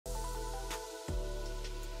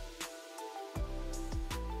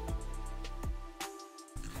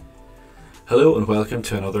Hello and welcome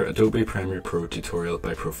to another Adobe Premiere Pro tutorial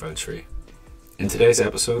by ProfileTree. In today's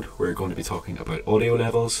episode we're going to be talking about audio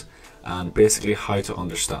levels and basically how to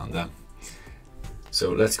understand them.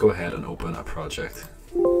 So let's go ahead and open a project.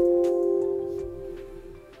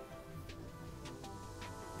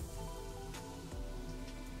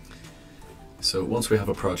 So once we have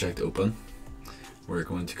a project open, we're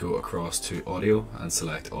going to go across to audio and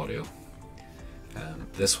select audio.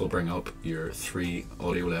 This will bring up your 3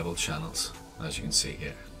 audio level channels, as you can see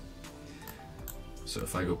here. So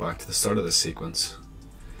if I go back to the start of this sequence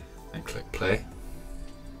and click play,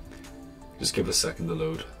 just give it a second to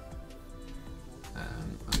load,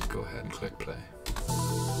 and go ahead and click play.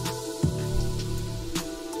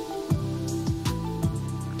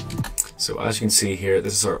 So as you can see here,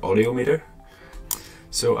 this is our audio meter.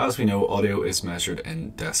 So as we know, audio is measured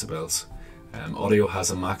in decibels. Audio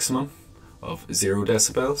has a maximum of 0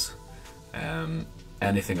 decibels.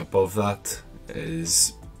 Anything above that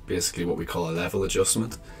is basically what we call a level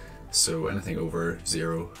adjustment. So anything over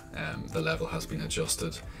 0, the level has been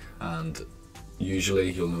adjusted, and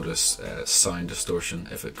usually you'll notice sound distortion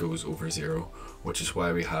if it goes over 0, which is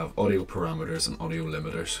why we have audio parameters and audio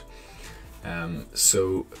limiters.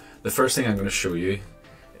 So the first thing I'm going to show you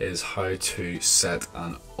is how to set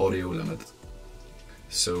an audio limit.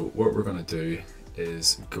 So what we're going to do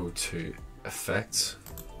is go to Effects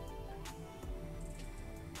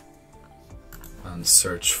and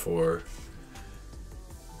search for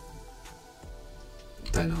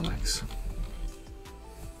Dynamics.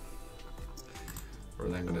 We're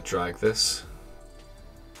then going to drag this.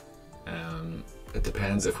 It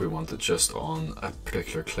depends if we want it just on a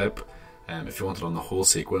particular clip. If you want it on the whole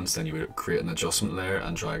sequence, then you would create an adjustment layer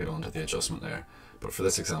and drag it onto the adjustment layer. But for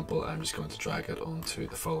this example, I'm just going to drag it onto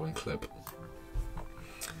the following clip.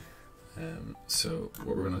 So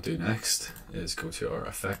what we're going to do next is go to our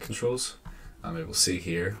effect controls, and we will see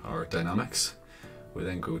here our dynamics. We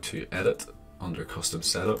then go to edit under custom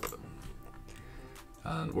setup,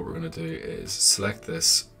 and what we're going to do is select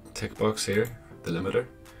this tick box here, the limiter,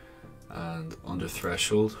 and under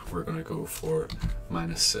threshold we're going to go for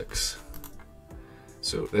 -6.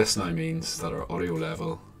 So this now means that our audio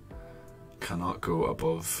level cannot go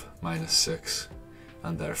above -6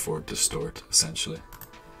 and therefore distort essentially.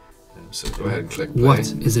 So go ahead and click play. What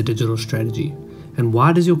is a digital strategy, and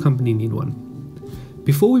why does your company need one?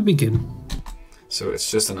 Before we begin, so it's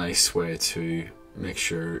just a nice way to make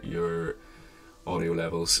sure your audio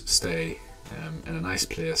levels stay in a nice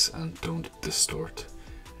place and don't distort.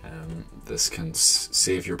 This can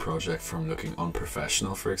save your project from looking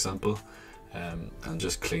unprofessional, for example, and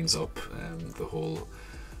just cleans up the whole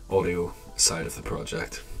audio side of the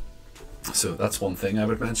project. So that's one thing I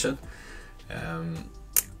would mention.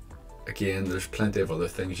 Again, there's plenty of other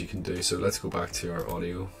things you can do, so let's go back to our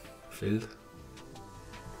audio field.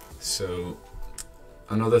 So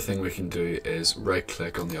another thing we can do is right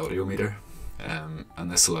click on the audio meter,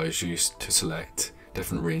 and this allows you to select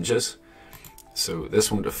different ranges. So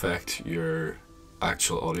this won't affect your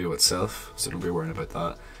actual audio itself, so don't be worrying about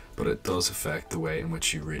that, but it does affect the way in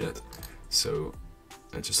which you read it. So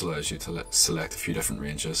it just allows you to select a few different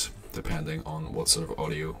ranges depending on what sort of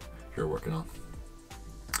audio you're working on.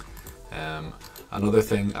 Another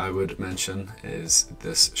thing I would mention is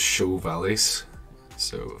this show values.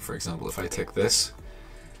 So for example, if I take this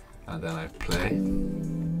and then I play,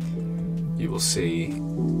 you will see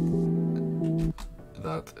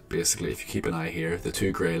that basically if you keep an eye here, the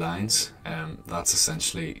 2 grey lines, that's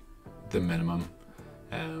essentially the minimum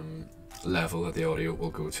level that the audio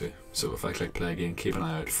will go to. So if I click play again, keep an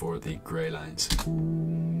eye out for the grey lines.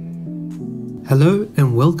 hello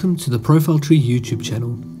and welcome to the ProfileTree YouTube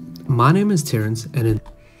channel. My name is Terence, and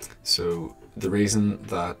so the reason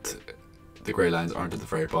that the grey lines aren't at the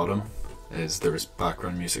very bottom is there is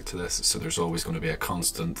background music to this, so there's always going to be a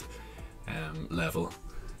constant level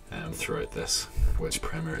throughout this, which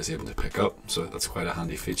Premiere is able to pick up, so that's quite a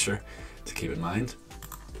handy feature to keep in mind.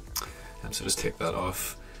 So just take that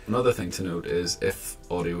off. Another thing to note is if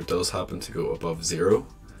audio does happen to go above 0,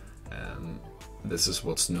 this is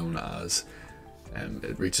what's known as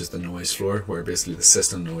it reaches the noise floor, where basically the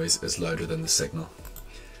system noise is louder than the signal.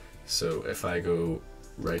 So if I go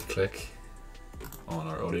right click on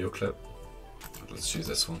our audio clip, let's choose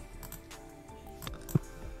this one,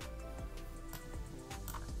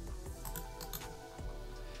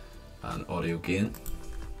 and audio gain,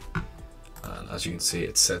 and as you can see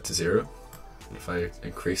it's set to 0. If I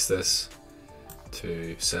increase this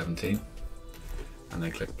to 17 and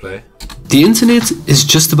then click play, the internet is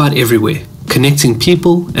just about everywhere, connecting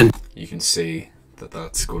people, and you can see that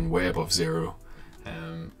that's going way above 0,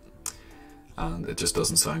 and it just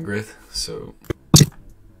doesn't sound great. So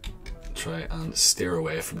try and steer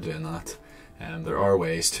away from doing that. There are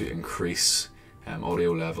ways to increase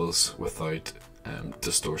audio levels without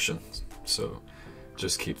distortion, so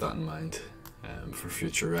just keep that in mind for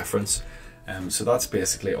future reference. So that's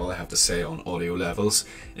basically all I have to say on audio levels.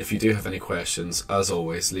 If you do have any questions, as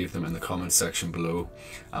always, leave them in the comments section below,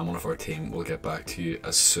 and one of our team will get back to you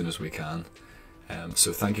as soon as we can.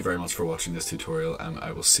 So thank you very much for watching this tutorial, and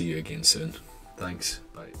I will see you again soon. Thanks,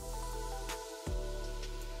 bye.